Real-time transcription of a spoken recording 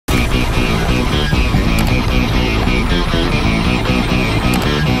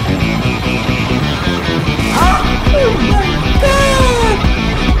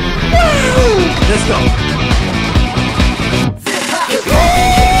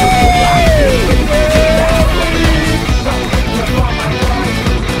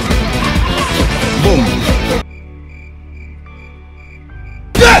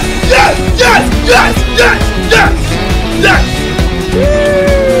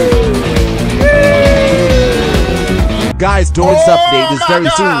Guys, doors update is very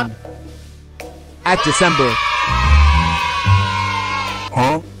soon. At December.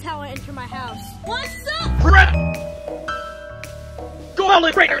 Huh? That's how I enter my house. What's up? Brett! Go out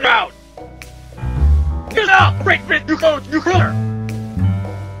and break her out! Get out! Break it! You go! You clear!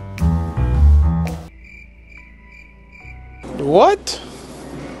 What?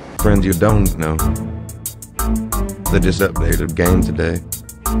 Friends you don't know. They just updated the game today.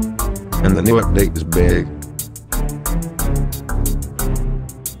 And the new update is big.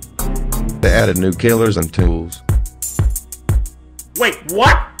 They added new killers and tools. Wait,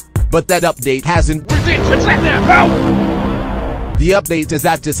 what? But that update hasn't. What's that there? How? The update is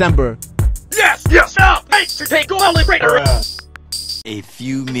at December. Yes! Yes! Now! Hey! Take go out and break her out! A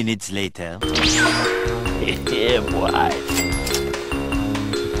few minutes later. Yeah, boy.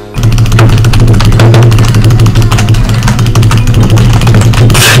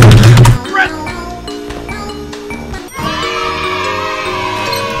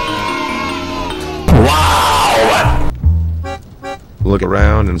 Look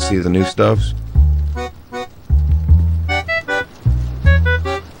around and see the new stuffs.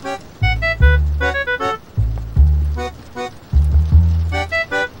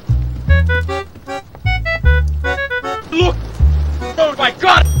 Look! Oh my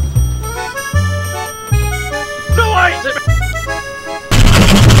god! No ice!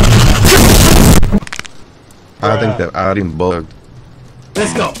 I think that item bugged.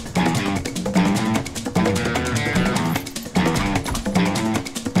 Let's go!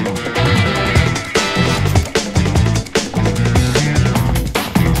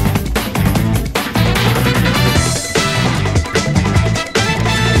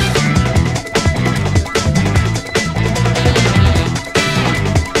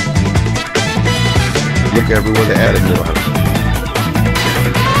 Look everywhere they added new items.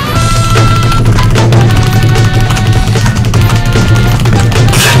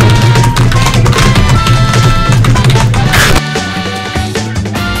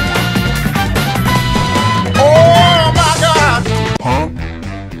 Oh my god! Huh?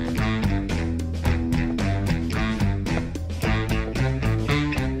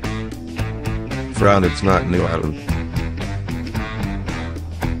 Frown, it's not new items.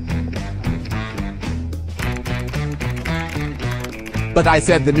 But I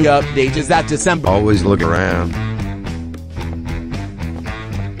said the new update is at December. Always look around.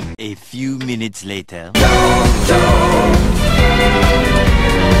 A few minutes later.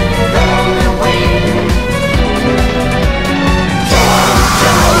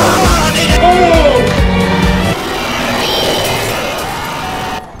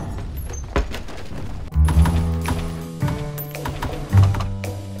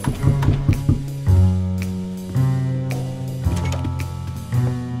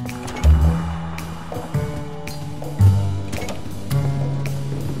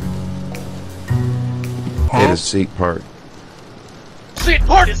 It is seat park. Seat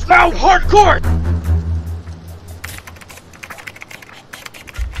part is now hardcore!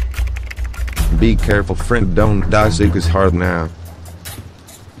 Be careful, friend, don't die. Seek is hard now.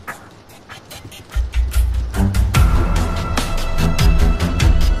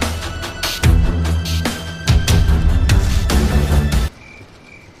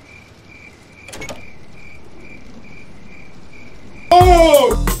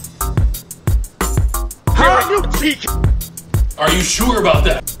 Oh! How are you seek? Are you sure about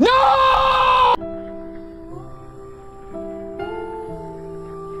that? No!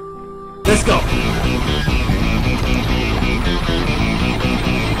 Let's go!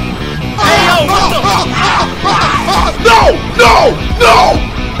 No! No! No!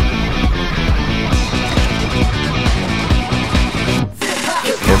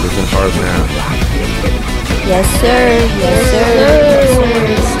 Everything hard now. Yes, sir. Yes, sir.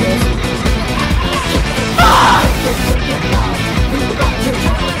 Yes, sir.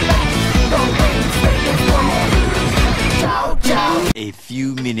 A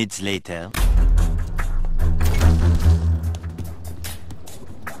few minutes later.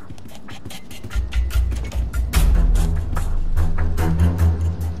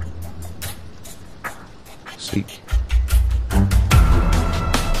 Seek.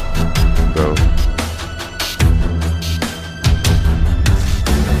 Go.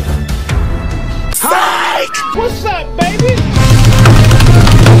 What's up, baby?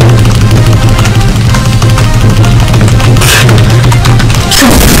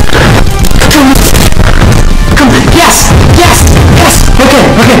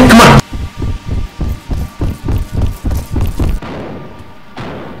 Okay, come on.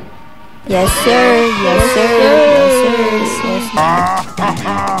 Yes, sir. Yes, sir. Yes, sir. Yes, sir.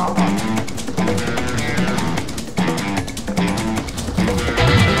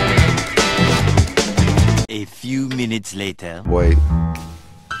 A few minutes later. Wait.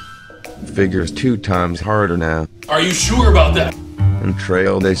 Figures 2 times harder now. Are you sure about that? In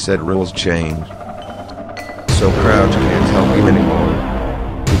Trail they said rules changed. So Crouch can't help you anymore.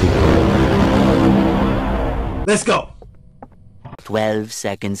 Let's go. 12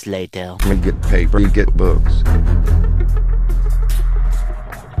 seconds later. You get paper, you get books.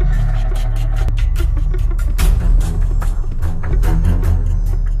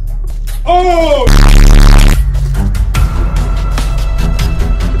 Oh!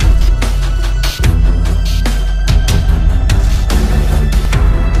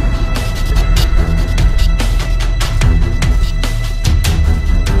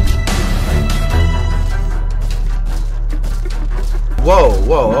 Whoa,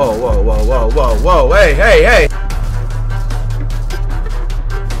 whoa, whoa, whoa, whoa, whoa, whoa, whoa, hey, hey, hey!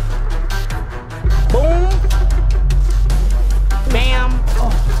 Boom. Bam.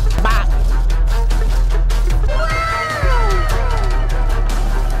 Bop.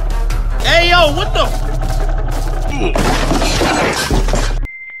 Hey, yo, what the?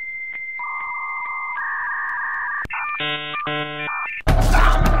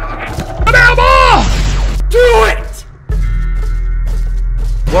 Do it!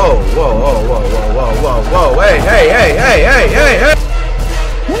 Whoa, whoa, whoa, whoa, whoa, whoa, whoa, whoa, hey, hey, hey, hey, hey, hey, hey!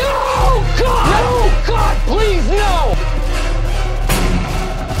 No, God! No, God, please, no!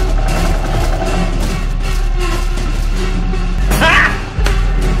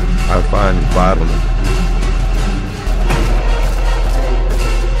 I find violence.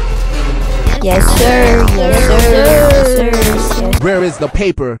 Yes, sir. Yes, sir. Yes, sir. Yes. Where is the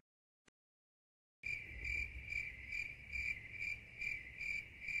paper?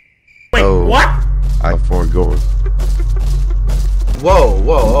 Wait, Oh. what? I forgo. Whoa,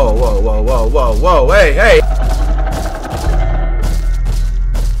 whoa, whoa, whoa, whoa, whoa, whoa, whoa, hey, hey!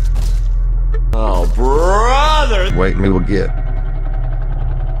 Oh, brother! Wait, me will get.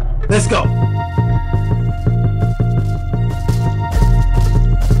 Let's go.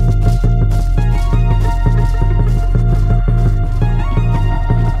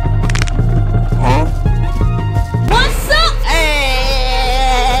 What's up?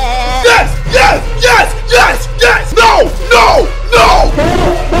 Yes! Yes! Yes! Yes! Yes! No! No! No!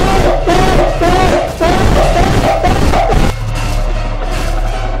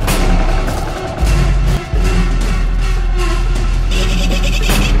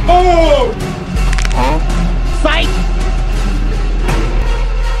 Oh! Fight!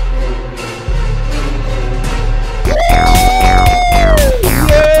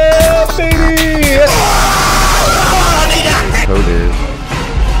 Yeah, baby! Code is.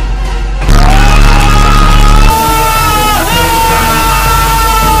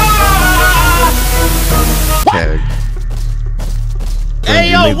 Tag. Hey,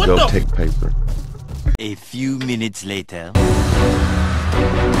 You yo, need to what go the? take paper. A few minutes later.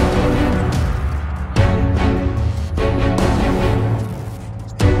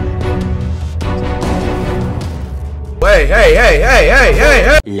 Hey, hey, hey, hey, hey, hey,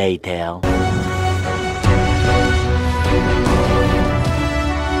 hey! Later.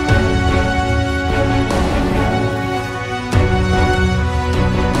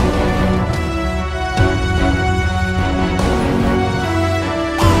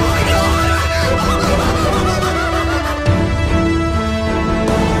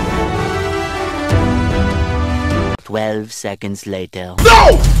 Twelve seconds later.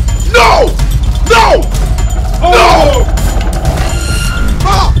 No! No! No! No!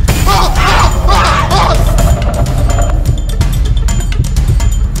 Ah! Ah! Ah! Ah!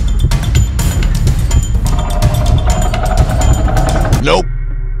 Nope.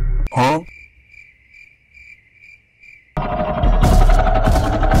 Huh?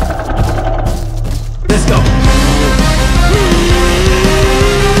 Let's go.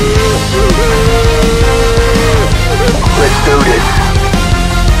 Let's do this.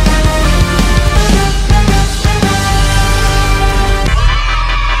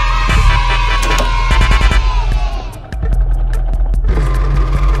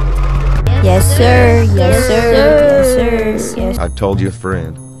 Yes, sir. Yes, sir. Yes, sir. Yes. I told you,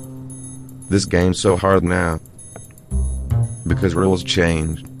 friend. This game's so hard now. Because rules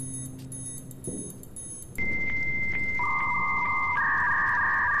changed.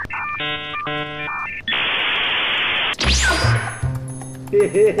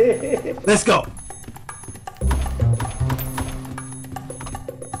 Let's go.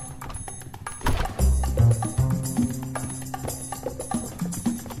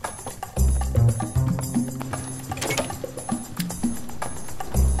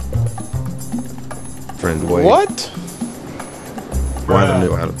 Friend, wait. What? Why the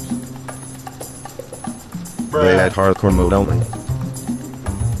new items? They had hardcore mode only.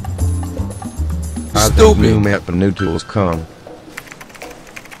 I think new map and new tools come.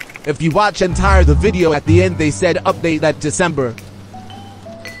 If you watch entire the video at the end, they said update that December.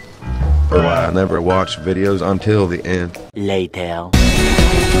 Oh, I never watched videos until the end. Later.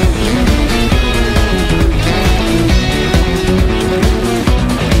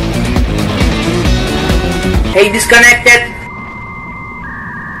 Hey, disconnected.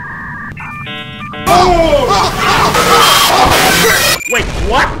 Wait,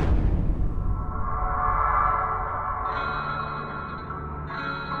 what?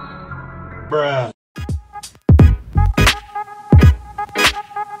 Bruh.